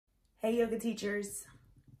Hey yoga teachers,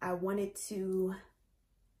 I wanted to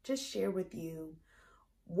just share with you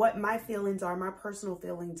what my feelings are, my personal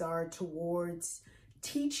feelings are towards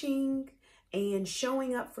teaching and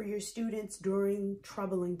showing up for your students during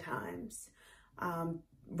troubling times.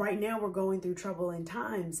 Right now we're going through troubling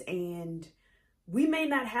times and we may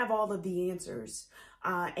not have all of the answers.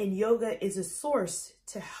 And yoga is a source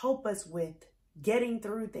to help us with getting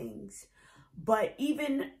through things. But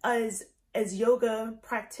even as yoga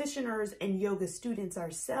practitioners and yoga students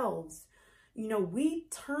ourselves, we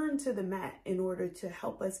turn to the mat in order to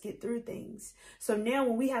help us get through things. So now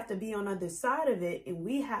when we have to be on the other side of it and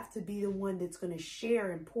we have to be the one that's going to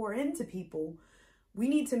share and pour into people, we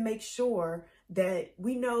need to make sure that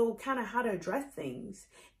we know kind of how to address things.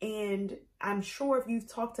 And I'm sure if you've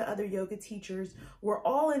talked to other yoga teachers, we're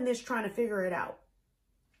all in this trying to figure it out.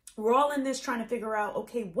 We're all in this trying to figure out,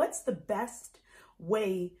 okay, what's the best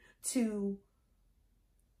way to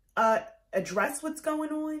address what's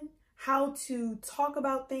going on, how to talk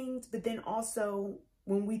about things, but then also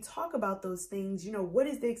when we talk about those things, what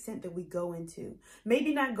is the extent that we go into?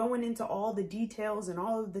 Maybe not going into all the details and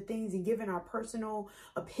all of the things and giving our personal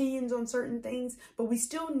opinions on certain things, but we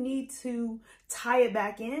still need to tie it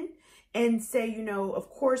back in and say, of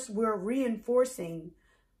course, we're reinforcing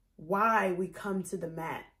why we come to the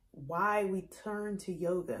mat, why we turn to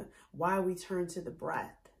yoga, why we turn to the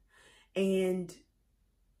breath. And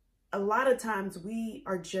a lot of times we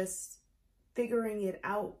are just figuring it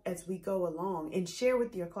out as we go along. And share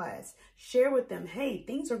with your class, share with them, hey,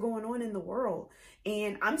 things are going on in the world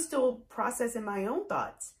and I'm still processing my own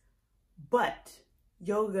thoughts, but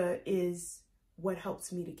yoga is what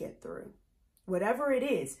helps me to get through. Whatever it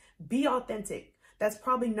is, be authentic. That's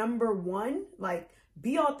probably number one. Like,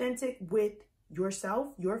 be authentic with yourself,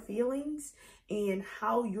 your feelings, and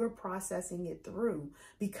how you're processing it through.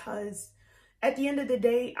 Because at the end of the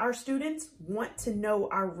day, our students want to know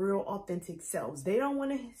our real authentic selves. They don't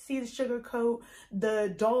want to see the sugarcoat,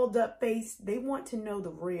 the dolled up face. They want to know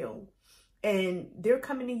the real. And they're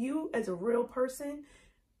coming to you as a real person.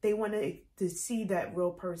 They want to see that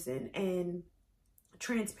real person. And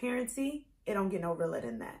transparency, it don't get no realer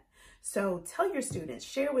than that. So tell your students,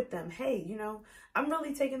 share with them, hey, I'm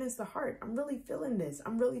really taking this to heart. I'm really feeling this.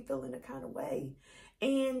 I'm really feeling a kind of way.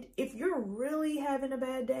 And if you're really having a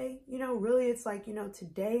bad day, really it's like,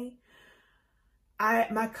 today,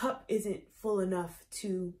 my cup isn't full enough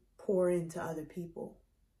to pour into other people.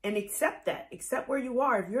 And accept that, accept where you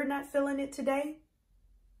are. If you're not feeling it today,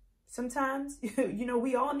 sometimes,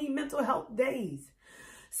 we all need mental health days.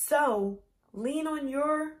 So lean on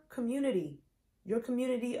your community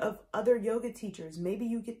of other yoga teachers. Maybe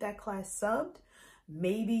you get that class subbed.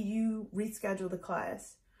 Maybe you reschedule the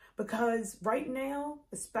class. Because right now,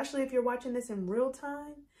 especially if you're watching this in real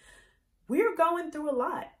time, we're going through a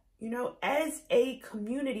lot, as a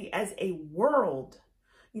community, as a world,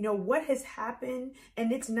 what has happened.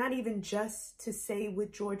 And it's not even just to say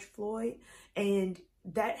with George Floyd, and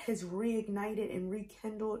that has reignited and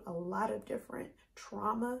rekindled a lot of different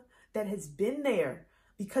trauma that has been there.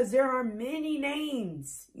 Because there are many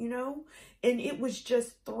names, and it was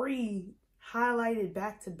just three highlighted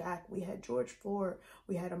back to back. We had George Floyd,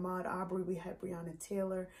 we had Ahmaud Arbery, we had Breonna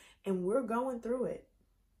Taylor, and we're going through it.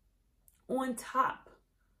 On top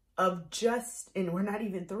of and we're not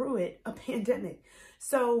even through it, a pandemic.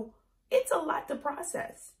 So it's a lot to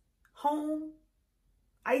process. Home,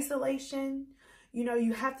 isolation,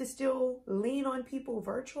 you have to still lean on people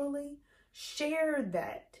virtually. Share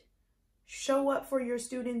that. Show up for your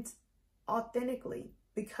students authentically,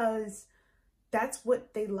 because that's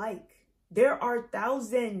what they like. There are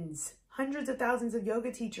thousands, hundreds of thousands of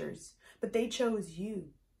yoga teachers, but they chose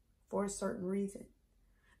you for a certain reason.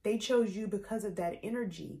 They chose you because of that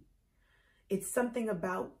energy. It's something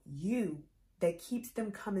about you that keeps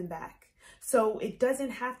them coming back. So it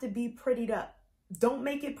doesn't have to be prettied up. Don't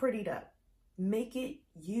make it prettied up. Make it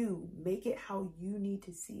you. Make it how you need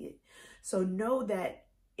to see it. So know that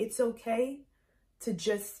it's okay to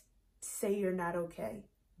just say you're not okay.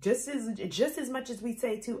 Just as much as we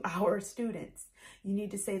say to our students, you need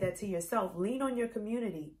to say that to yourself. Lean on your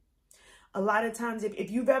community. A lot of times, if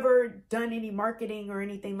you've ever done any marketing or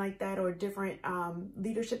anything like that, or different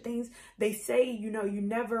leadership things, they say, you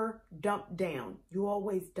never dump down. You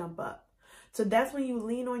always dump up. So that's when you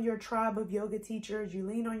lean on your tribe of yoga teachers. You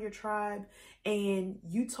lean on your tribe and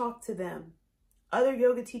you talk to them. Other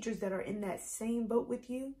yoga teachers that are in that same boat with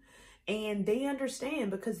you. And they understand,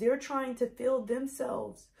 because they're trying to fill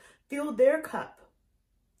themselves, fill their cup,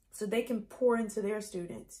 so they can pour into their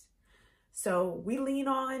students. So we lean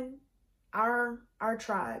on our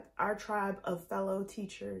tribe of fellow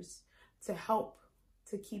teachers to help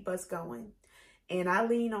to keep us going. And I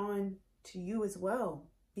lean on to you as well,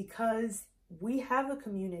 because we have a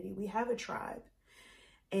community, we have a tribe.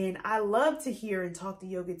 And I love to hear and talk to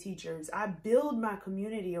yoga teachers. I build my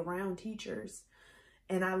community around teachers,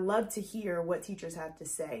 and I love to hear what teachers have to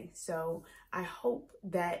say. So I hope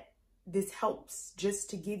that this helps just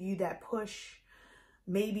to give you that push,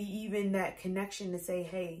 maybe even that connection to say,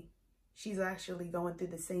 hey, she's actually going through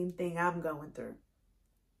the same thing I'm going through.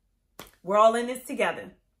 We're all in this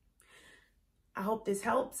together. I hope this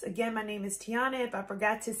helps. Again, my name is Tianna. If I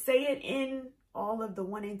forgot to say it in all of the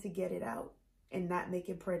wanting to get it out and not make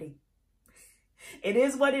it pretty, it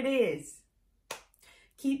is what it is.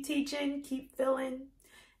 Keep teaching, keep feeling,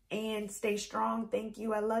 and stay strong. Thank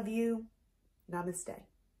you. I love you. Namaste.